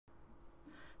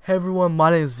Hey everyone,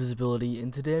 my name is Visibility,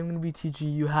 and today I'm going to be teaching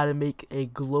you how to make a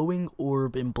glowing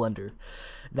orb in Blender.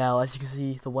 Now, as you can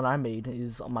see, the one I made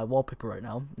is on my wallpaper right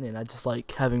now, and I just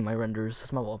like having my renders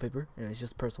as my wallpaper, and it's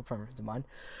just personal preference of mine.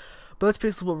 But that's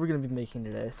basically what we're going to be making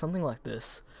today, something like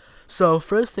this. So,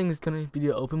 first thing is going to be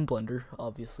to open Blender,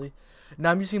 obviously. Now,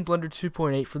 I'm using Blender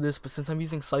 2.8 for this, but since I'm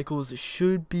using cycles, it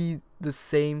should be the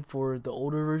same for the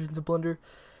older versions of Blender.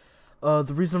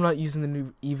 The reason I'm not using the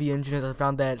new Eevee engine is I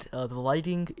found that the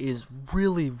lighting is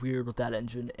really weird with that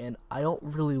engine, and I don't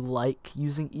really like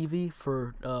using Eevee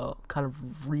for kind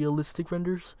of realistic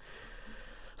renders.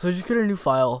 So I just create a new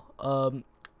file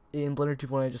in Blender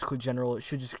 2.8. Just click General. It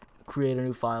should just create a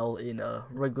new file in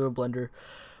regular Blender.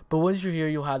 But once you're here,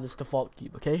 you'll have this default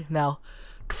cube. Okay, now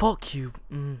default cube.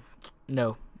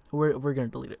 No, we're gonna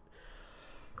delete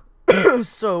it.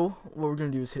 So what we're gonna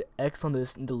do is hit X on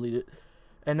this and delete it.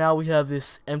 And now we have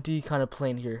this empty kind of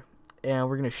plane here. And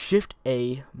we're going to Shift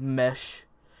A, Mesh,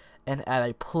 and add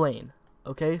a plane.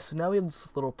 Okay, so now we have this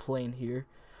little plane here.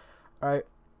 Alright.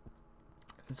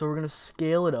 So we're going to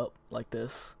scale it up like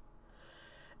this.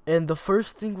 And the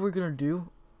first thing we're going to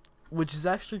do, which is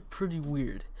actually pretty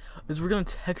weird, is we're going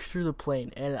to texture the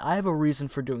plane. And I have a reason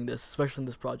for doing this, especially in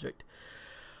this project.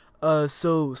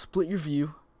 So split your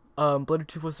view. Blender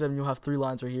 2.7, you'll have 3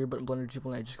 lines right here, but in Blender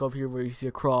 2.8, just go over here where you see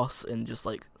a cross and just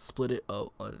like split it.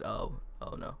 Oh no.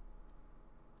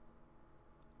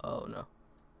 Oh no.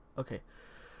 Okay.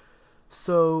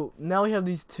 So now we have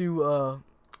these two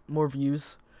more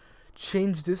views.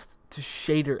 Change this to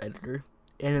shader editor,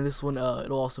 and in this one,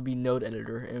 it'll also be node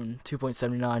editor in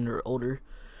 2.79 or older.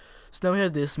 So now we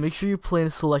have this. Make sure your plane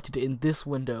is selected in this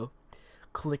window.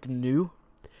 Click new,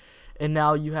 and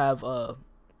now you have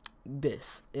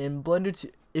this in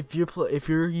Blender if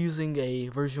you're using a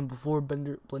version before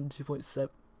Blender 2.7,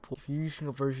 if you're using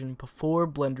a version before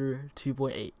Blender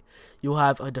 2.8, you'll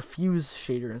have a diffuse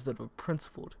shader instead of a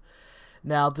principled.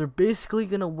 Now they're basically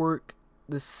gonna work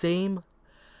the same,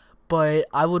 but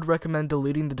I would recommend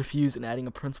deleting the diffuse and adding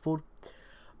a principled.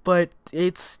 But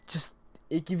it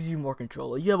gives you more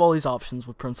control. You have all these options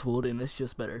with principled, and it's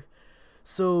just better.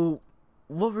 So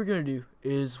what we're gonna do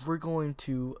is we're going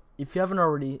to, if you haven't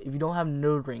already, if you don't have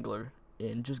Node Wrangler,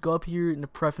 and just go up here in the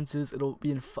preferences, it'll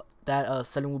be in that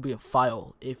setting will be in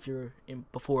File if you're in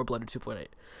before Blender 2.8.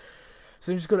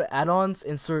 So you just go to Add-ons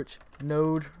and search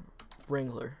Node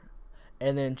Wrangler,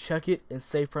 and then check it and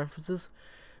save preferences.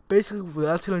 Basically, what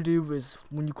that's gonna do is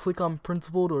when you click on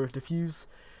Principled or Diffuse,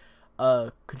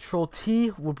 Control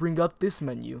T will bring up this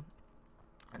menu.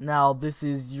 Now this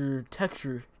is your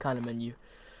texture kind of menu.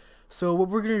 So what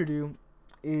we're gonna do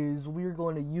is we're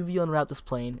going to UV unwrap this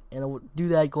plane, and I'll do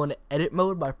that going to edit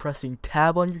mode by pressing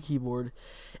tab on your keyboard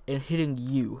and hitting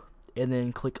U, and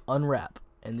then click unwrap,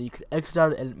 and then you can exit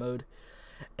out of edit mode.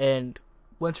 And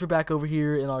once we're back over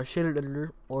here in our shader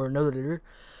editor or node editor,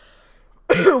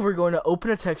 we're going to open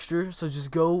a texture. So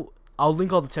just go, I'll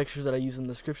link all the textures that I use in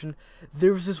the description.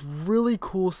 There's this really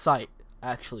cool site,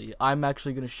 actually. I'm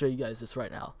actually going to show you guys this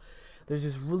right now. There's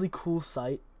this really cool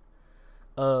site,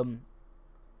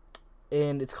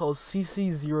 and it's called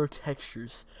CC0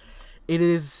 Textures. It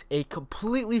is a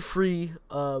completely free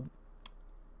public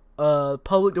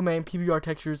domain PBR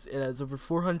textures. It has over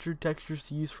 400 textures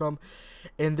to use from,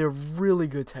 and they're really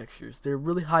good textures. They're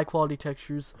really high quality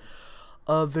textures.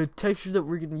 The texture that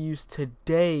we're going to use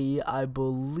today, I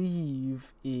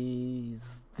believe,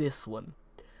 is this one.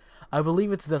 I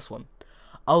believe it's this one.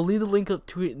 I'll leave the link up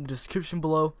to it in the description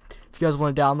below if you guys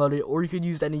want to download it, or you could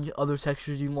use any other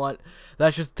textures you want.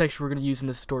 That's just the texture we're going to use in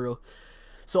this tutorial.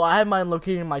 So I have mine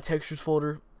located in my textures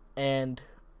folder, and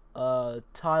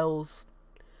tiles,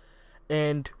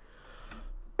 and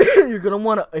you're going to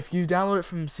want to, if you download it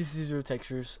from CC0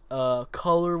 Textures,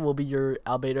 color will be your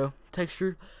albedo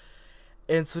texture.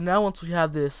 And so now once we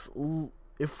have this,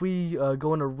 if we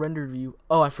go into render view,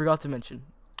 oh, I forgot to mention,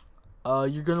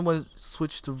 you're going to want to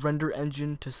switch the render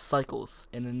engine to cycles,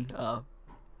 and then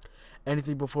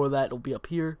anything before that will be up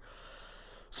here.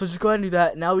 So just go ahead and do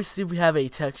that. Now we see we have a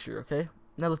texture, okay?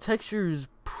 Now the texture is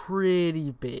pretty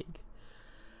big.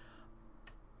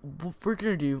 What we're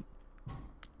going to do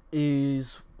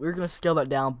is we're going to scale that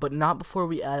down, but not before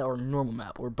we add our normal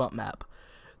map or bump map.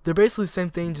 They're basically the same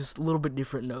thing, just a little bit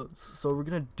different nodes. So we're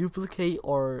going to duplicate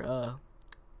our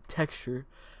texture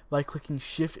by clicking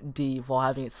Shift D while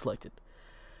having it selected.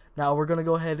 Now we're going to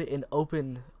go ahead and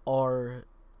open our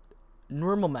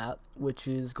normal map, which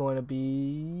is going to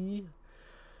be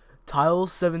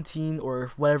tiles 17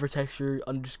 or whatever texture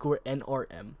underscore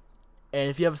NRM. And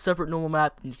if you have a separate normal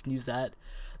map, then you can use that.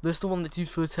 This is the one that's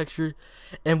used for the texture,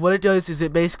 and what it does is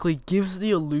it basically gives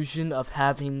the illusion of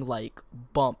having like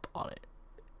bump on it.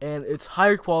 and it's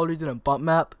higher quality than a bump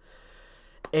map,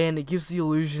 and it gives the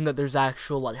illusion that there's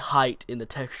actual like height in the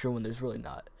texture when there's really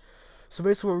not. So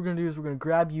basically what we're going to do is we're going to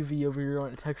grab UV over here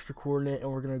on a texture coordinate,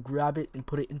 and we're going to grab it and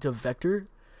put it into vector,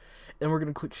 and we're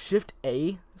going to click Shift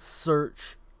A,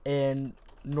 search, and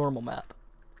normal map.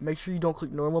 Make sure you don't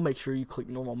click normal, make sure you click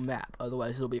normal map,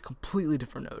 otherwise it'll be a completely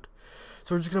different node.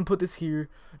 So we're just going to put this here,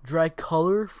 drag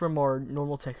color from our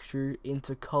normal texture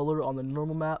into color on the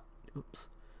normal map, oops,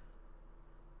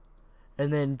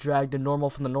 and then drag the normal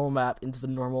from the normal map into the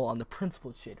normal on the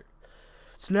principled shader.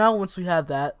 So now once we have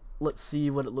that, let's see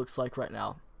what it looks like right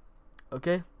now.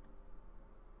 Okay?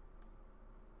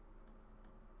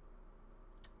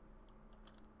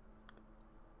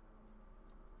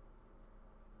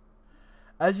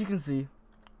 As you can see,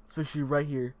 especially right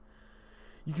here,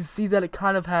 you can see that it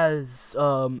kind of has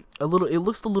it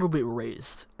looks a little bit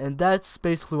raised, and that's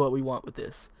basically what we want with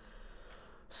this.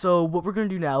 So what we're going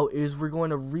to do now is we're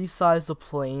going to resize the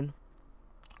plane.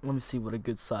 Let me see what a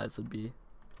good size would be.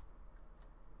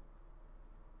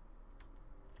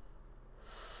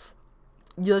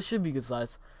 Yeah, it should be a good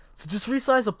size. So just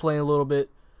resize the plane a little bit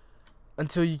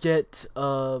until you get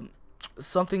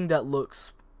something that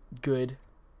looks good.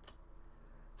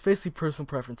 It's basically personal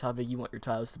preference how big you want your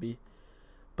tiles to be.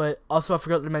 But also I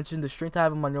forgot to mention the strength I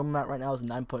have on my normal map right now is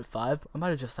 9.5. I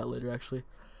might adjust that later actually.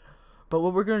 But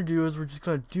what we're going to do is we're just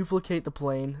going to duplicate the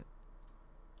plane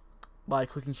by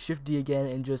clicking Shift D again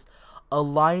and just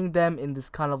aligning them in this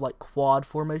kind of like quad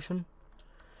formation.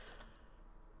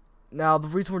 Now the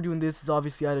reason we're doing this is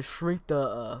obviously I had to shrink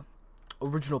the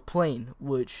original plane,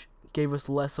 which gave us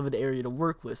less of an area to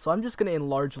work with. So I'm just going to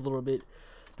enlarge a little bit.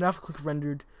 So now if we click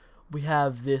rendered, we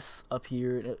have this up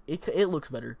here, and it looks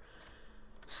better.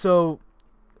 So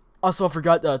also I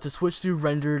forgot to switch to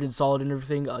rendered and solid and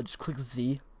everything. Just click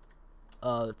Z.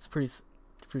 It's pretty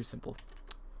simple.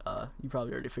 You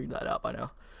probably already figured that out by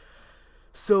now.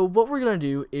 So what we're gonna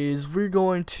do is we're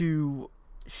going to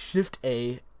Shift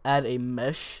A, add a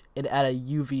mesh, and add a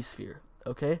UV sphere.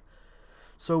 Okay.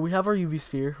 So we have our UV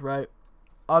sphere, right?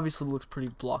 Obviously it looks pretty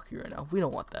blocky right now. We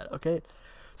don't want that. Okay.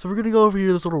 So we're gonna go over here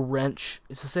to this little wrench.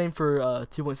 It's the same for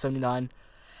 2.79.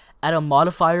 Add a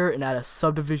modifier and add a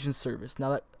subdivision service.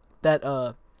 Now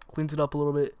that cleans it up a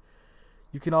little bit.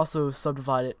 You can also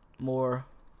subdivide it more,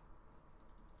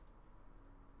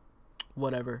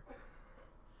 whatever.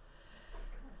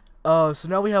 So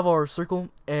now we have our circle,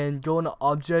 and go into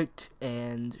object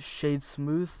and shade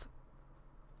smooth.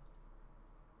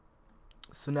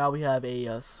 So now we have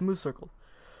a smooth circle.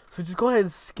 So just go ahead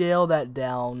and scale that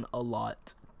down a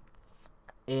lot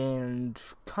and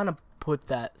kind of put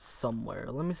that somewhere.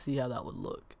 Let me see how that would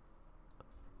look.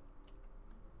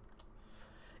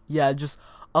 Yeah, just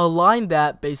align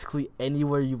that basically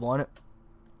anywhere you want it.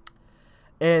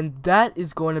 And that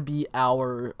is going to be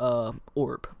our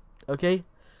orb. Okay?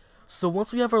 So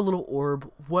once we have our little orb,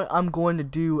 what I'm going to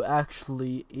do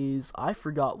actually is I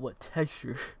forgot what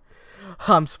texture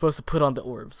I'm supposed to put on the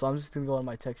orb. So I'm just going to go on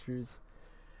my textures.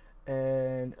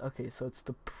 And okay, so it's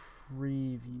the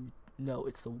preview. No,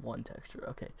 it's the one texture.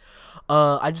 Okay.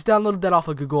 I just downloaded that off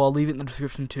of Google. I'll leave it in the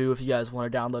description too if you guys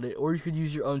want to download it. Or you could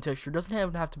use your own texture. It doesn't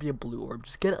even have to be a blue orb.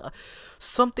 Just get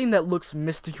something that looks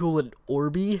mystical and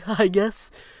orby, I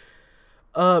guess.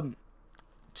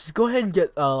 Just go ahead and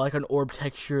get like an orb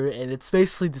texture, and it's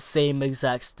basically the same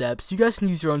exact steps. You guys can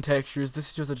use your own textures. This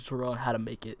is just a tutorial on how to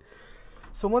make it.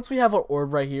 So once we have our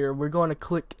orb right here, we're going to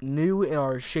click new in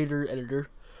our shader editor.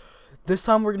 This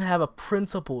time we're going to have a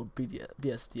principled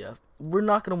BSDF. We're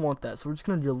not going to want that, so we're just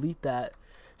going to delete that.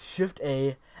 Shift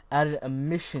A, add an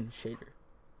emission shader.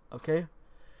 Okay?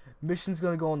 Emission's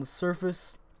going to go on the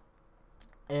surface,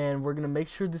 and we're going to make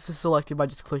sure this is selected by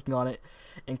just clicking on it.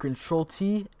 And Control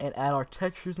T and add our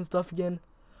textures and stuff again.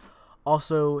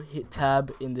 Also hit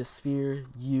tab in this sphere,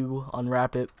 U,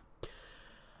 unwrap it.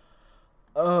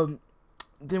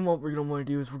 Then what we're going to want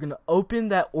to do is we're going to open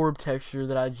that orb texture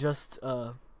that I just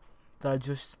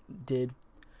did.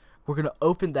 We're going to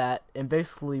open that, and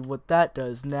basically what that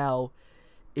does now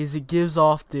is it gives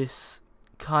off this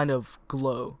kind of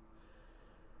glow.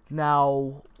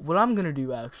 Now, what I'm going to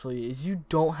do actually is, you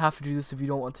don't have to do this if you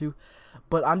don't want to,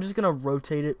 but I'm just going to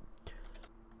rotate it.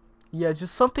 Yeah,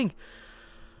 just something.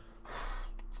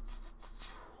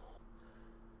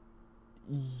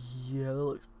 Yeah, that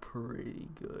looks pretty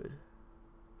good.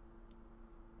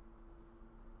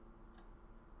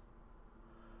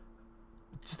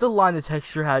 Just align the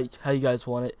texture how you guys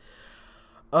want it.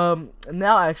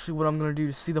 Now actually what I'm going to do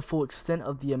to see the full extent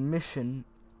of the emission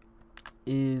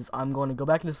is I'm going to go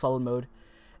back into solid mode,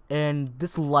 and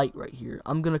this light right here,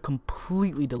 I'm going to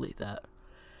completely delete that.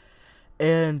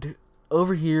 And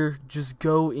over here, just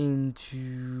go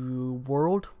into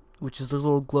world, which is the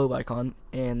little globe icon,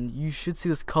 and you should see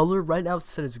this color. Right now it's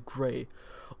set as gray.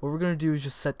 What we're going to do is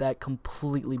just set that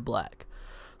completely black.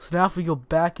 So now if we go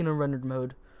back into rendered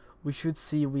mode, we should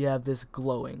see we have this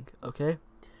glowing, okay?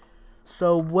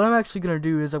 So what I'm actually going to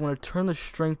do is I'm going to turn the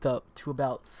strength up to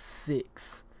about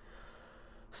 6.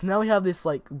 So now we have this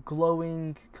like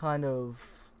glowing kind of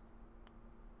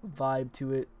vibe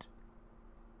to it.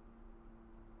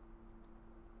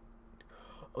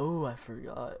 Oh, I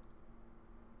forgot.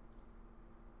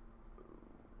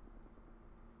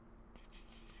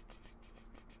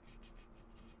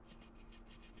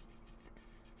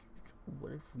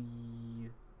 What if we...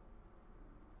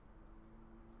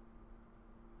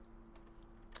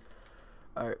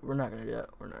 Alright, we're not gonna do that.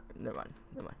 We're not. Never mind.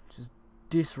 Never mind. Just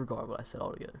disregard what I said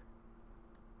altogether.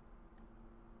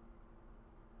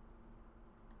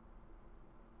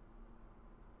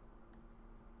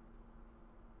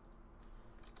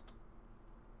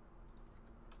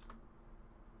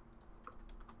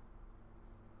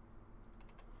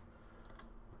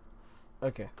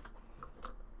 Okay.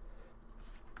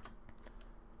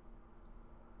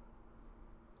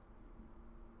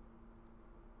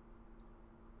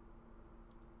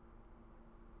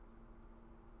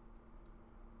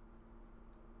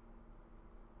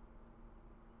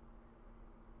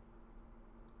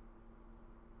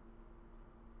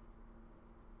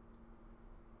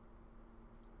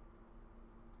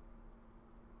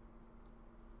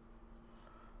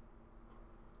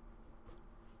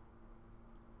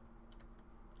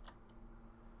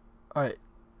 Alright,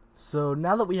 so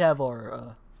now that we have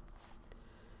our,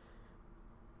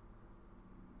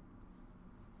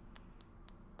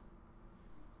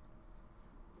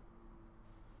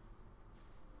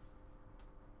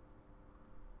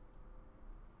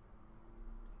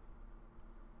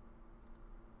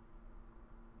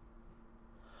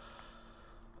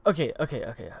 Okay.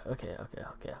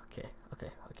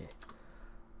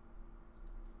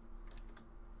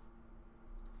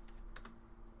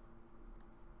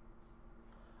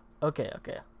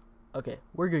 Okay,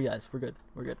 we're good, guys. We're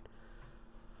good.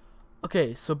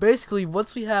 Okay, so basically,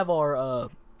 once we have our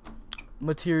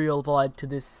material applied to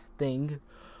this thing,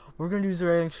 what we're gonna do is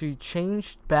we're actually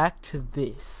change back to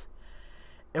this,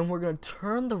 and we're gonna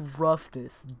turn the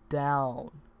roughness down.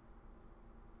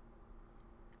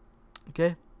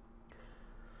 Okay,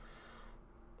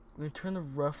 we're gonna turn the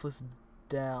roughness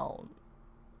down.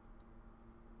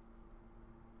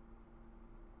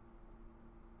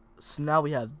 So now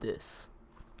we have this.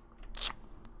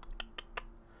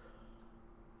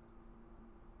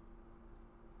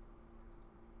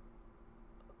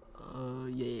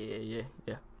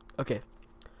 Yeah. Okay.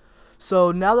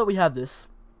 So now that we have this,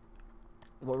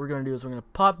 what we're gonna do is we're gonna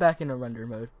pop back into render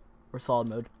mode or solid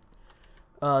mode.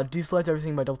 Deselect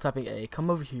everything by double tapping A. Come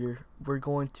over here. We're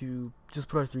going to just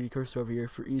put our 3D cursor over here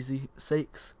for easy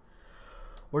sakes.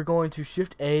 We're going to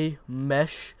Shift A,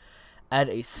 mesh, add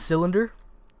a cylinder.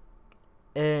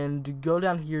 And go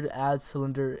down here to add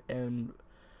cylinder and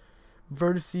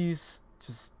vertices,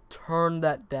 just turn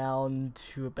that down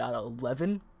to about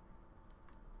 11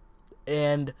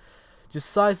 and just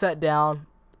size that down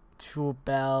to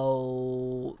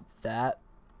about that,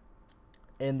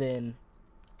 and then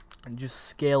just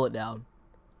scale it down,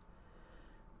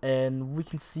 and we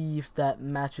can see if that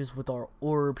matches with our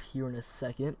orb here in a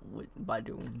second by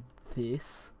doing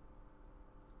this.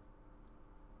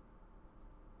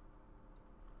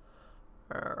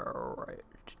 Alright.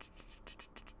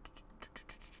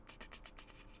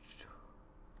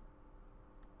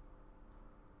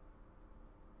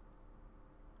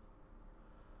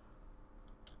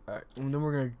 Alright, and then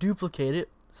we're going to duplicate it,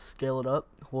 scale it up,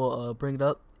 we'll bring it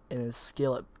up, and then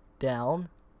scale it down,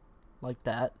 like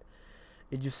that.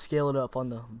 And just scale it up on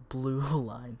the blue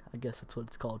line. I guess that's what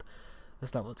it's called.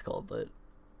 That's not what it's called, but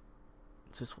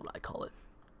it's just what I call it.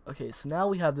 Okay, so now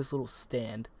we have this little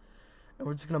stand. And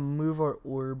we're just going to move our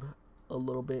orb a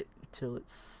little bit until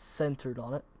it's centered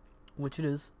on it, which it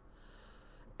is.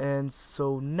 And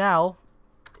so now,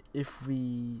 if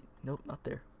we... Nope, not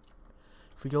there.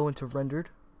 If we go into rendered,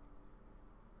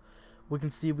 we can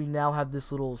see we now have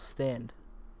this little stand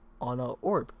on our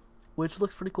orb, which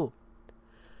looks pretty cool.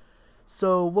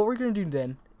 So what we're going to do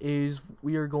then is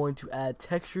we are going to add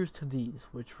textures to these,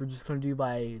 which we're just going to do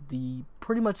by the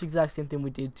pretty much exact same thing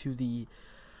we did to the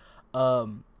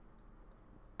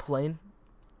plane,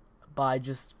 by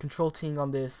just Control-T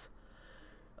on this,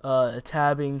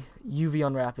 tabbing, UV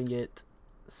unwrapping it.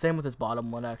 Same with this bottom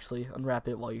one, actually. Unwrap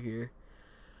it while you're here.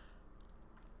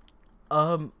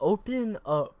 Open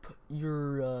up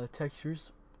your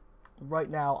textures right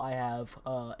now I have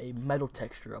a metal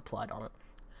texture applied on it.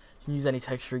 You can use any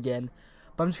texture again,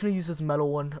 but I'm just gonna use this metal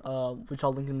one, which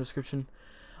I'll link in the description.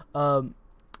 And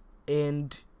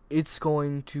it's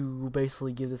going to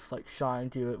basically give this like shine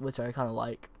to it, which I kind of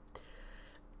like.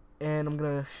 And I'm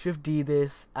gonna Shift D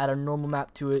this, add a normal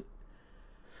map to it.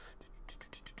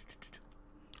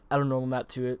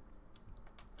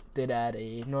 Then add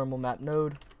a normal map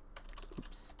node.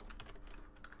 Oops.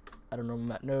 Add a normal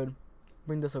map node.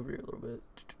 Bring this over here a little bit.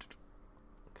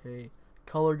 Okay.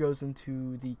 Color goes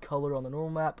into the color on the normal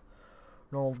map.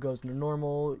 Normal goes into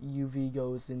normal. UV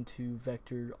goes into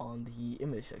vector on the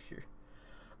image texture.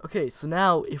 Okay, so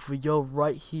now if we go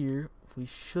right here, we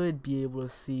should be able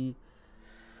to see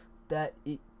that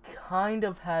it kind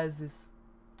of has this.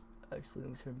 Actually,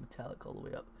 let me turn metallic all the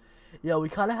way up. Yeah, we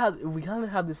kind of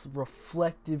have this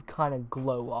reflective kind of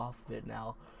glow off of it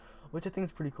now, which I think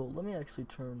is pretty cool. Let me actually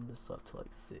turn this up to like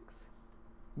 6.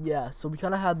 Yeah, so we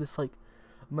kind of have this like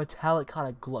metallic kind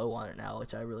of glow on it now,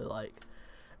 which I really like.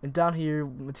 And down here,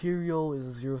 material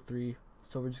is 0.3,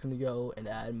 so we're just gonna go and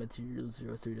add material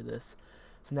 0.3 to this.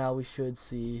 So now we should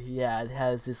see, yeah, it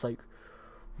has this like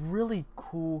really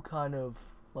cool kind of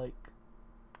like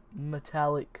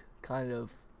metallic kind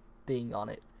of thing on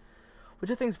it,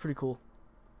 which I think is pretty cool.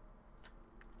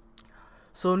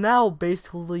 So now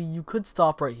basically you could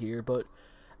stop right here, but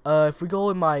if we go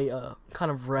in my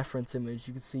kind of reference image,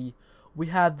 you can see we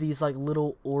have these like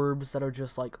little orbs that are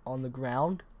just like on the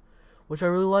ground, which I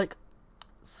really like.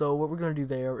 So what we're going to do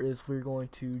there is we're going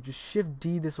to just Shift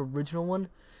D this original one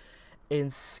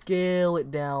and scale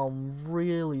it down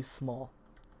really small.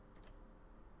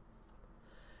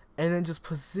 And then just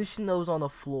position those on the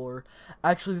floor.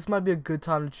 Actually, this might be a good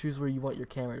time to choose where you want your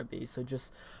camera to be. So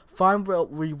just find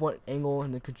where you want angle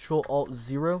and then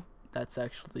Control-Alt-0. That's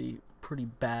actually pretty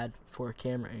bad for a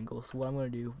camera angle. So what I'm going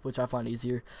to do, which I find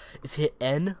easier, is hit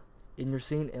N in your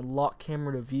scene and lock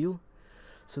camera to view.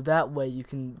 So that way you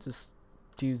can just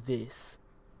do this.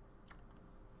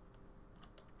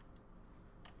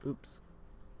 Oops.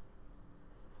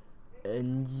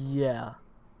 And yeah.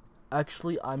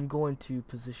 Actually, I'm going to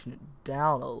position it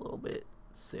down a little bit,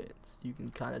 since you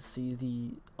can kind of see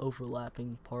the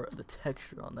overlapping part of the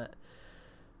texture on that.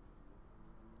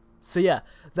 So yeah,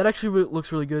 that actually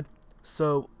looks really good.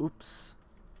 So, oops.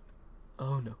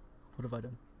 Oh no, what have I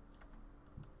done?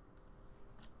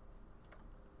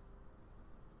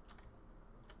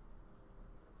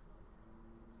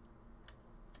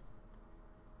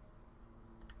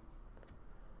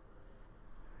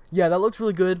 Yeah, that looks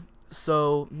really good.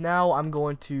 So now I'm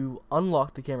going to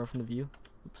unlock the camera from the view.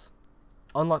 Oops.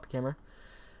 Unlock the camera.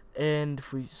 And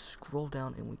if we scroll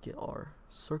down and we get our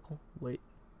circle, wait.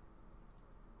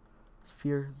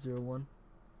 Sphere 01.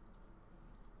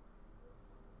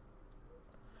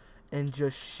 And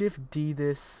just Shift D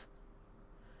this.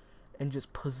 And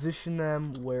just position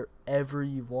them wherever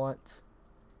you want.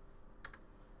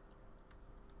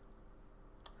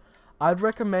 I'd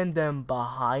recommend them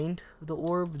behind the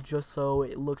orb, just so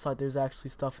it looks like there's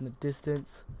actually stuff in the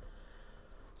distance.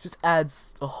 Just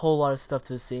adds a whole lot of stuff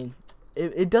to the scene.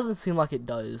 It doesn't seem like it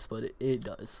does, but it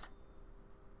does.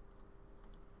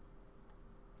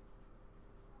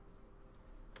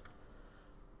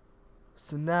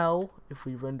 So now, if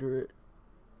we render it,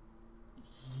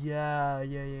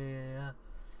 yeah.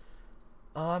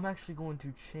 I'm actually going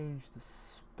to change the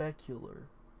specular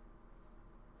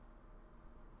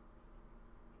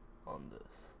on this.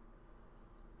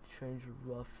 Change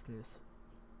the roughness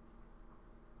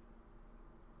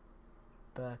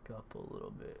back up a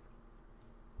little bit.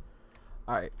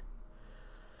 Alright.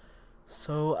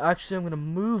 So actually I'm going to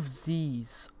move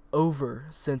these over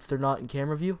since they're not in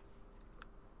camera view.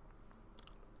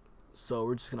 So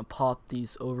we're just going to pop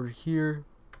these over here.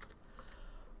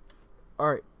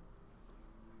 Alright.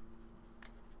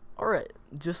 Alright.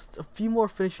 Just a few more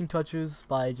finishing touches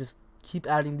by just keep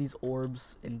adding these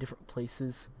orbs in different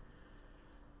places.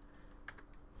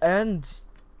 And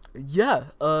yeah,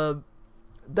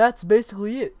 that's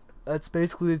basically it. That's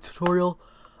basically the tutorial.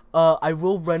 I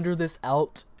will render this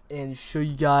out and show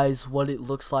you guys what it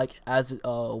looks like as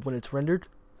when it's rendered.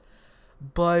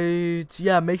 But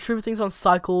yeah, make sure everything's on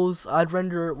cycles. I'd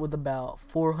render it with about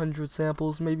 400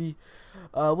 samples maybe.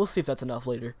 We'll see if that's enough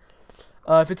later.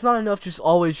 If it's not enough,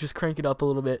 always crank it up a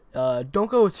little bit. Don't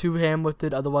go too ham with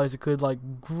it, otherwise it could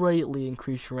like greatly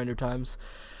increase your render times.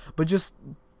 But just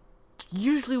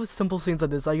usually with simple scenes like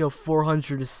this, I go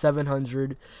 400 to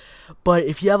 700. But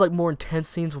if you have like more intense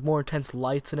scenes with more intense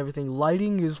lights and everything,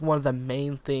 lighting is one of the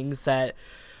main things that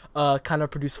kind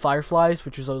of produce fireflies,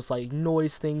 which is those like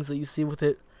noise things that you see with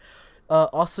it.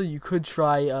 Also, you could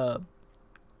try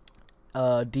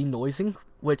denoising,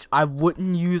 which I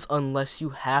wouldn't use unless you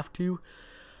have to.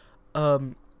 A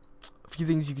few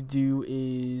things you could do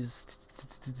is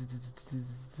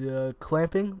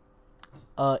clamping.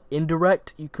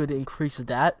 Indirect, you could increase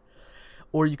that,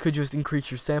 or you could just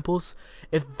increase your samples.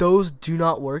 If those do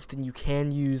not work, then you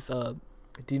can use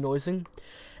denoising,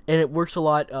 and it works a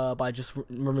lot by just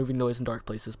removing noise in dark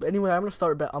places. But anyway, I'm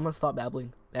gonna stop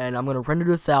babbling, and I'm gonna render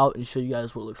this out and show you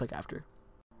guys what it looks like after.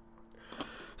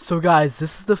 So guys,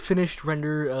 this is the finished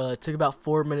render. It took about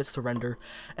 4 minutes to render,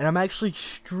 and I'm actually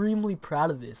extremely proud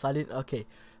of this. Okay,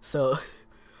 so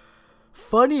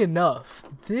funny enough,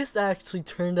 this actually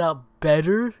turned out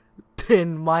better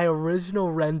than my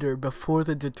original render before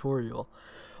the tutorial,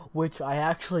 which I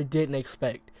actually didn't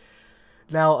expect.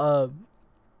 Now,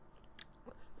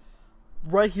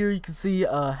 right here you can see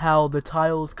how the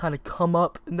tiles kind of come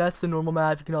up, and that's the normal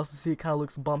map. You can also see it kind of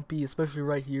looks bumpy, especially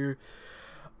right here.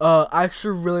 I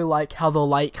actually really like how the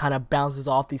light kind of bounces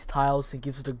off these tiles and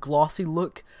gives it a glossy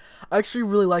look. I actually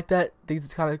really like that. I think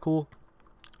it's kind of cool.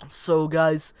 So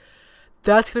guys,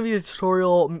 that's gonna be the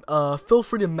tutorial. Feel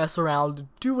free to mess around,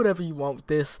 do whatever you want with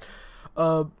this,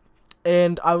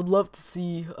 and I would love to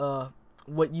see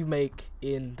what you make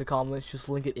in the comments. Just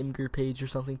link an Imgur page or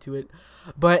something to it.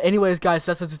 But anyways, guys,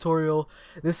 that's the tutorial.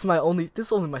 This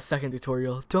is only my second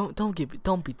tutorial.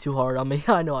 Don't be too hard on me.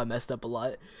 I know I messed up a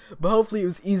lot, but hopefully it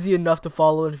was easy enough to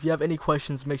follow. And if you have any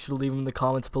questions, make sure to leave them in the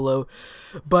comments below.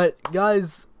 But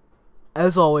guys,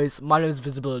 as always, my name is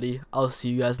Visibility. I'll see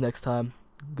you guys next time.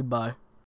 Goodbye.